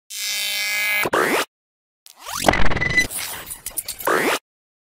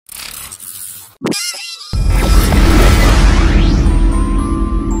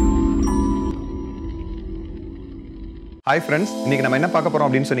Hi friends, இன்னைக்கு நம்ம என்ன பார்க்க போறோம்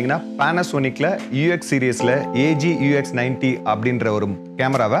அப்படினு சொன்னீங்கன்னா Panasonicல UX சீரிஸ்ல AG-UX90 அப்படிங்கற ஒரு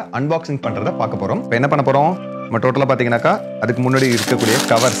கேமராவை அன்பாக்சிங் பண்றத பார்க்க போறோம். இப்போ என்ன பண்ண போறோம்? நம்ம டோட்டலா பாத்தீங்கன்னாக்கா அதுக்கு முன்னாடி இருக்கக்கூடிய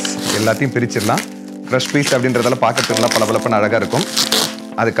கவர்ஸ் எல்லாத்தையும் பிரிச்சிரலாம். கிரஷ் பீஸ் அப்படின்றதால பார்க்கிறதுக்கு பளபளப்பான அழகா இருக்கும்.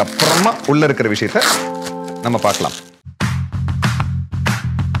 அதுக்கு அப்புறமா உள்ள இருக்கிற விஷயத்தை நம்ம பார்க்கலாம்.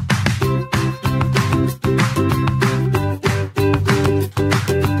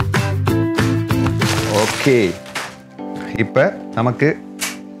 ஓகே, இப்போ நமக்கு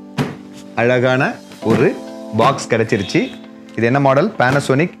அழகான ஒரு பாக்ஸ் கிடைச்சிருச்சு. இது என்ன model?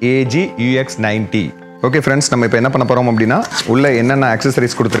 Panasonic AG-UX90. Okay friends, நம்ம இப்போ என்ன பண்ண போகிறோம் அப்படின்னா உள்ள என்னென்ன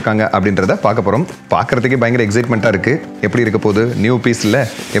ஆக்சசரிஸ் கொடுத்துருக்காங்க அப்படின்றத பார்க்க போகிறோம். பார்க்குறதுக்கே பயங்கர எக்ஸைட்மெண்ட்டாக இருக்குது. எப்படி இருக்க போகுது, நியூ பீஸில்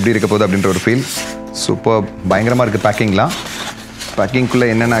எப்படி இருக்க போகுது அப்படின்ற ஒரு ஃபீல். சூப்பர், பயங்கரமாக இருக்குது பேக்கிங்லாம். பேக்கிங்குள்ளே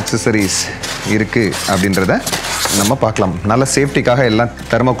என்னென்ன ஆக்சசரிஸ் இருக்குது அப்படின்றத நம்ம பார்க்கலாம். நல்ல சேஃப்டிக்காக எல்லாம்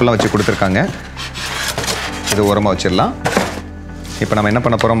தெர்மோக்குள்ளே வச்சு கொடுத்துருக்காங்க. இது ஓரமாக வச்சிடலாம். இப்போ நம்ம என்ன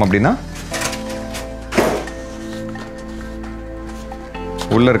பண்ண போகிறோம் அப்படின்னா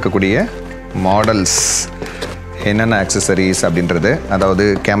உள்ளே இருக்கக்கூடிய மாடல்ஸ் என்னென்ன ஆக்சசரிஸ் அப்படின்றது, அதாவது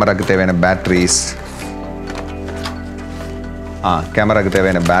கேமராக்கு தேவையான பேட்டரிஸ்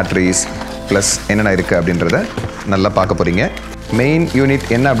ப்ளஸ் என்னென்ன இருக்குது அப்படின்றத நல்லா பார்க்க போகிறீங்க. மெயின் யூனிட்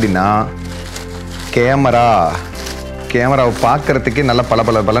என்ன அப்படின்னா கேமராவை பார்க்குறதுக்கே நல்லா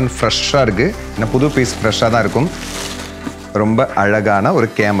பலன்னு ஃப்ரெஷ்ஷாக இருக்குது. இன்னும் புது பீஸ் ஃப்ரெஷ்ஷாக தான் இருக்கும். ரொம்ப அழகான ஒரு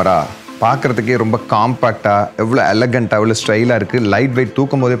கேமரா, பார்க்குறதுக்கே ரொம்ப காம்பேக்டாக, எவ்வளோ எலகண்ட்டாக, எவ்வளோ ஸ்டைலாக இருக்குது. லைட் வெயிட்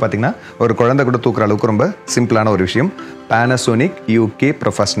தூக்கும் போதே பார்த்தீங்கன்னா ஒரு குழந்தை கூட தூக்குற அளவுக்கு ரொம்ப சிம்பிளான ஒரு விஷயம். Panasonic UK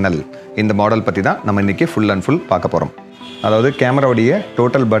Professional இந்த மாடல் பற்றி தான் நம்ம இன்றைக்கி ஃபுல் அண்ட் ஃபுல் பார்க்க போகிறோம். அதாவது கேமராவுடைய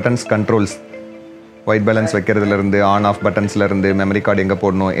total buttons controls, white balance வைக்கிறதுலேருந்து on off பட்டன்ஸ்லேருந்து memory card எங்கே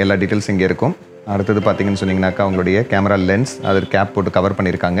போடணும் எல்லா டீட்டெயில்ஸ் இங்கே இருக்கும். அடுத்தது பார்த்தீங்கன்னு சொன்னீங்கன்னாக்கா உங்களுடைய கேமரா லென்ஸ், அது கேப் போட்டு கவர்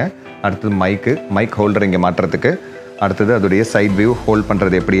பண்ணியிருக்காங்க. அடுத்தது மைக் ஹோல்டர் இங்கே மாட்டுறதுக்கு. அடுத்தது அதோடைய சைட் வியூ ஹோல்ட்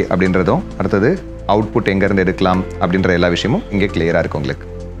பண்ணுறது எப்படி அப்படின்றதும், அடுத்தது அவுட்புட் எங்கேருந்து எடுக்கலாம் அப்படின்ற எல்லா விஷயமும் இங்கே கிளியராக இருக்கும் உங்களுக்கு.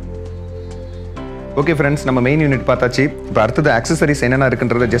 ஓகே ஃப்ரெண்ட்ஸ், நம்ம மெயின் யூனிட் பார்த்தாச்சு. இப்போ அடுத்தது ஆக்சசரிஸ் என்னென்ன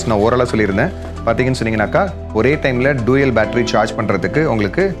இருக்குன்றதை ஜஸ்ட் நான் ஓரளவு சொல்லியிருந்தேன். பார்த்தீங்கன்னு சொன்னீங்கன்னாக்கா ஒரே டைமில் டூயல் பேட்டரி சார்ஜ் பண்ணுறதுக்கு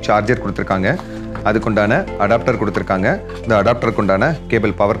உங்களுக்கு சார்ஜர் கொடுத்துருக்காங்க. அதுக்குண்டான அடாப்டர் கொடுத்துருக்காங்க. இந்த அடாப்டருக்கு உண்டான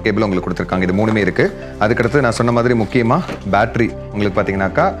பவர் கேபிள் உங்களுக்கு கொடுத்துருக்காங்க. இது மூணுமே இருக்குது. அதுக்கடுத்து நான் சொன்ன மாதிரி முக்கியமாக பேட்ரி உங்களுக்கு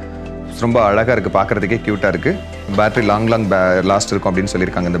பார்த்தீங்கன்னாக்கா ரொம்ப அழகாக இருக்குது, பார்க்குறதுக்கே க்யூட்டாக இருக்குது. பேட்ரி லாங் லாஸ்ட் இருக்கும் அப்படின்னு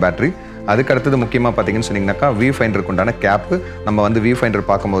சொல்லியிருக்காங்க இந்த பேட்ரி. அதுக்கடுத்தது முக்கியமாக பார்த்தீங்கன்னு சொன்னீங்கன்னாக்கா வியூஃபைண்டருக்கு உண்டான கேப்பு. நம்ம வியூஃபைண்டர்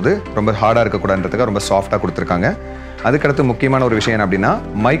பார்க்கும்போது ரொம்ப ஹார்டாக இருக்கக்கூடாதுன்றதுக்காக ரொம்ப சாஃப்டாக கொடுத்துருக்காங்க. அதுக்கடுத்து முக்கியமான ஒரு விஷயம் என்ன அப்படின்னா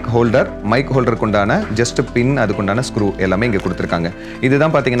மைக் ஹோல்டருக்கு உண்டான ஜஸ்ட் பின், அதுக்குண்டான ஸ்க்ரூ எல்லாமே இங்கே கொடுத்துருக்காங்க.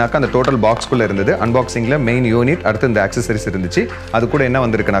 இதுதான் பார்த்தீங்கன்னாக்கா அந்த டோட்டல் பாக்ஸ்குள்ளே இருந்தது. அன்பாக்சிங்கில் மெயின் யூனிட், அடுத்து இந்த ஆக்சசரிஸ் இருந்துச்சு. அது கூட என்ன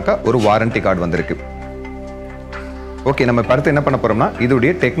வந்திருக்குனாக்கா ஒரு வாரண்டி கார்டு வந்திருக்கு. ஓகே, நம்ம அடுத்து என்ன பண்ண போகிறோம்னா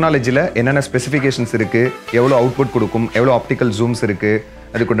இதோடைய டெக்னாலஜியில் என்னென்ன ஸ்பெசிஃபிகேஷன்ஸ் இருக்குது, எவ்வளோ அவுட்புட் கொடுக்கும், எவ்வளோ ஆப்டிக்கல் ஜூம்ஸ் இருக்குது,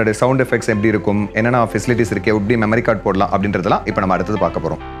 அதுக்குண்டான சவுண்ட் எஃபெக்ட்ஸ் எப்படி இருக்கும், என்னென்ன ஃபெசிலிட்டிஸ் இருக்குது, எப்படி மெமரி கார்டு போடலாம் அப்படின்றதெல்லாம் இப்போ நம்ம அடுத்தது பார்க்க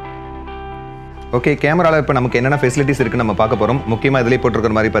போகிறோம். ஓகே, கேமராவில் இப்போ நமக்கு என்னென்ன ஃபெசிலிட்டிஸ் இருக்குன்னு நம்ம பார்க்க போகிறோம். முக்கியமாக இதிலே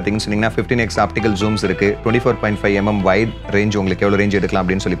போட்டிருக்கிற மாதிரி பார்த்தீங்கன்னு சொன்னீங்கன்னா 15x ஆப்டிக்கல் ஜூம்ஸ் இருக்குது. 24.5 mm வைட் ரேஞ்ச், உங்களுக்கு எவ்வளோ ரேஞ்ச் எடுக்கலாம்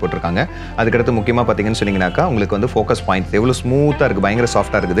அப்படின்னு சொல்லி போட்டிருக்காங்க. அதுக்கடுத்து முக்கியமாக பார்த்தீங்கன்னு சொன்னீங்கன்னாக்கா உங்களுக்கு ஃபோக்கஸ் பாயிண்ட் எவ்வளோ ஸ்மூத்தாக இருக்குது, பயங்கர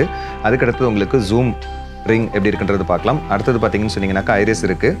சாஃப்டாக இருக்குது. அதுக்கடுத்து உங்களுக்கு ஜூம் ரிங் எப்படி இருக்குன்றது பார்க்கலாம். அடுத்தது பார்த்தீங்கன்னு சொன்னீங்கன்னாக்கா ஐரிஸ்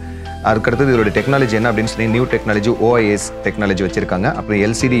இருக்குது. அதுக்கடுத்தது இதோட டெக்னாலஜி என்ன அப்படின்னு சொல்லி நியூ டெக்னாலஜி OIS டெக்னாலஜி வச்சிருக்காங்க. அப்புறம்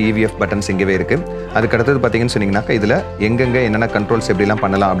LCD EVF பட்டன்ஸ் இங்கேவே இருக்குது. அதுக்கடுத்தது பார்த்தீங்கன்னு சொன்னீங்கன்னாக்கா இதில் எங்கெங்கே என்னென்ன கண்ட்ரோல்ஸ் எப்படிலாம்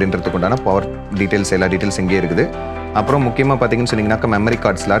பண்ணலாம் அப்படின்றதுக்கு உண்டான பவர் டீட்டெயில்ஸ் எல்லா டீட்டெயில்ஸ் இங்கே இருக்குது. அப்புறம் முக்கியமாக பார்த்தீங்கன்னு சொன்னீங்கன்னாக்கா மெமரி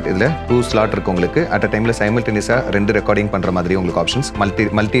கார்டு ஸ்லாட், இதில் 2 ஸ்லாட் இருக்குது உங்களுக்கு. அட் அ டைமில் சைமல்டேனியஸாக 2 ரெக்கார்டிங் பண்ணுற மாதிரி உங்களுக்கு ஆப்ஷன்ஸ்,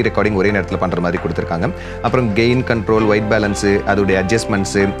 மல்டி ரெக்கார்டிங் ஒரே நேரத்தில் பண்ணுற மாதிரி கொடுத்துருக்காங்க. அப்புறம் கெயின் கண்ட்ரோல், ஒயிட் பேலன்ஸு, அதோடைய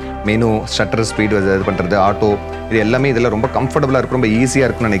அட்ஜஸ்ட்மெண்ட்ஸு, மெனு, ஷட்டர் ஸ்பீடு இது பண்ணுறது, ஆட்டோ, இது எல்லாமே இதில் ரொம்ப கம்ஃபர்டபுளாக இருக்கும், ரொம்ப ஈஸியாக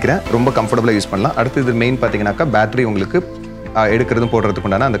இருக்குன்னு நினைக்கிறேன். ரொம்ப கம்ஃபர்டபுளாக யூஸ் பண்ணலாம். அடுத்து இது மெயின் பார்த்தீங்கன்னாக்கா பேட்டரி உங்களுக்கு எடுக்கிறதும் போடுறதுக்கு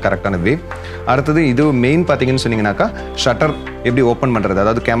உண்டான அந்த கரெக்டான வே. அடுத்தது இது மெயின் பார்த்தீங்கன்னு சொன்னீங்கன்னாக்கா ஷட்டர் எப்படி ஓப்பன் பண்ணுறது,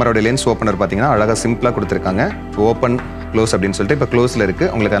 அதாவது கேமராவோட லென்ஸ் ஓப்பனர் பார்த்தீங்கன்னா அழகாக சிம்பிளாக கொடுத்துருக்காங்க. ஓப்பன் க்ளோஸ் அப்படின்னு சொல்லிட்டு இப்போ க்ளோஸில்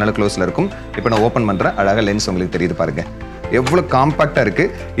இருக்குது உங்களுக்கு, அதனால் க்ளோஸில் இருக்கும். இப்போ நான் ஓப்பன் பண்ணுறேன், அழகாக லென்ஸ் உங்களுக்கு தெரியுது பாருங்கள், எவ்வளோ காம்பாக்டாக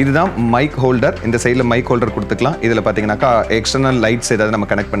இருக்குது. இதுதான் மைக் ஹோல்டர். இந்த சைடில் மைக் ஹோல்டர் கொடுத்துக்கலாம். இதில் பார்த்தீங்கன்னாக்கா எக்ஸ்டர்னல் லைட்ஸ் ஏதாவது நம்ம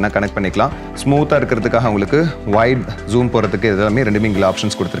கனெக்ட் பண்ணிக்கலாம். ஸ்மூத்தாக இருக்கிறதுக்காக உங்களுக்கு வைட் ஜூம் போகிறதுக்கு எல்லாமே ரெண்டுமே இங்கே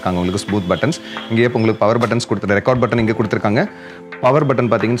ஆப்ஷன்ஸ் கொடுத்துருக்காங்க. உங்களுக்கு ஸ்மூத் பட்டன்ஸ் இங்கே உங்களுக்கு பவர் பட்டன்ஸ் ரெக்கார்ட் பட்டன் இங்கே கொடுத்துருக்காங்க. பவர் பட்டன்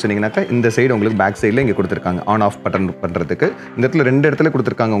பார்த்தீங்கன்னு சொன்னீங்கன்னாக்கா இந்த சைடு உங்களுக்கு பேக் சைடில் இங்கே கொடுத்துருக்காங்க ஆன் ஆஃப் பட்டன் பண்ணுறதுக்கு. இந்த இடத்துல 2 இடத்துல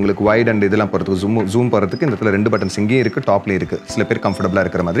கொடுத்துருக்காங்க உங்களுக்கு வைட் அண்ட் இதெல்லாம் போகிறதுக்கு, ஜூம் போகிறதுக்கு. இந்த இடத்துல 2 பட்டன்ஸ் இங்கேயும் இருக்குது, டாப்லேயும் இருக்குது. சில பேர் கம்ஃபர்டபுளாக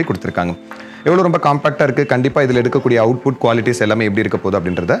இருக்கிற மாதிரி கொடுத்துருக்காங்க. எவ்வளோ ரொம்ப காம்பாக்டாக இருக்குது. கண்டிப்பாக இதில் எடுக்கக்கூடிய அவுட்புட் குவாலிட்டிஸ் எல்லாமே எப்படி இருக்க போகுது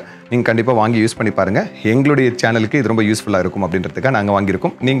அப்படின்றத நீங்கள் கண்டிப்பாக வாங்கி யூஸ் பண்ணி பாருங்கள். எங்களுடைய சேனலுக்கு இது ரொம்ப யூஸ்ஃபுல்லாக இருக்கும் அப்படின்றதுக்காக நாங்கள்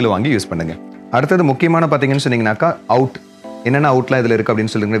வாங்கியிருக்கோம். நீங்களும் வாங்கி யூஸ் பண்ணுங்கள். அடுத்தது முக்கியமான பார்த்தீங்கன்னு சொன்னீங்கன்னாக்கா என்னென்ன அவுட்லாம் இதில் இருக்குது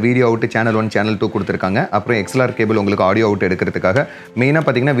அப்படின்னு சொல்லுங்க. வீடியோ அவுட் சேனல் 1 சேனல் 2 கொடுத்துருக்காங்க. அப்புறம் XLR கேபிள் உங்களுக்கு ஆடியோ அவுட் எடுக்கிறதுக்காக. மெயினாக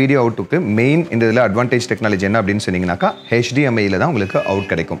பார்த்தீங்கன்னா வீடியோ அவுட்டுக்கு மெயின் இந்த இதில் அட்வான்டேஜ் டெக்னாலஜி என்ன அப்படின்னு சொன்னீங்கன்னாக்கா HDMI தான் உங்களுக்கு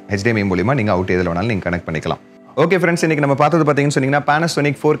அவுட் கிடைக்கும். HDMI மூலிமா நீங்கள் அவுட் எதில் வேணாலும் நீங்கள் கனெக்ட் பண்ணிக்கலாம். ஓகே ஃப்ரெண்ட்ஸ், இன்னைக்கு நம்ம பார்த்தது பார்த்தீங்கன்னு சொன்னீங்கன்னா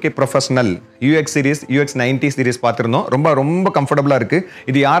Panasonic 4K Professional UX series UX90 series பார்த்துருந்தோம். ரொம்ப கம்ஃபர்டபுளாக இருக்குது.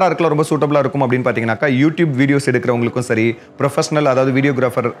 இது யாருக்கெல்லாம் ரொம்ப சூட்டபுளாக இருக்கும் அப்படின்னு பார்த்தீங்கன்னாக்கா யூடியூப் வீடியோஸ் எடுக்கிறவங்களுக்கும் சரி, ப்ரொஃபஷனல் அதாவது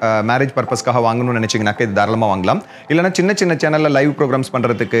வீடியோகிராஃபர் மேரேஜ் பர்பஸ்க்காக வாங்கணும்னு நினச்சிங்கனாக்கா இது தாராளமாக வாங்கலாம். இல்லைனா சின்ன சின்ன சேனலில் லைவ் ப்ரோக்ராம்ஸ்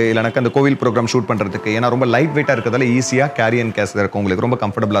பண்ணுறதுக்கு, இல்லைனாக்கா அந்த கோவில் ப்ரோக்ராம் ஷூட் பண்ணுறதுக்கு, ஏன்னா ரொம்ப லைட் வெயிட்டாக இருக்கிறதால ஈஸியாக கேரி அண்ட் கேஸ் இருக்கும். உங்களுக்கு ரொம்ப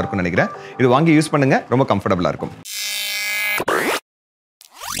கம்ஃபர்டபுளாக இருக்கும்னு நினைக்கிறேன். இது வாங்கி யூஸ் பண்ணுங்கள், ரொம்ப கம்ஃபர்டபுளாக இருக்கும்.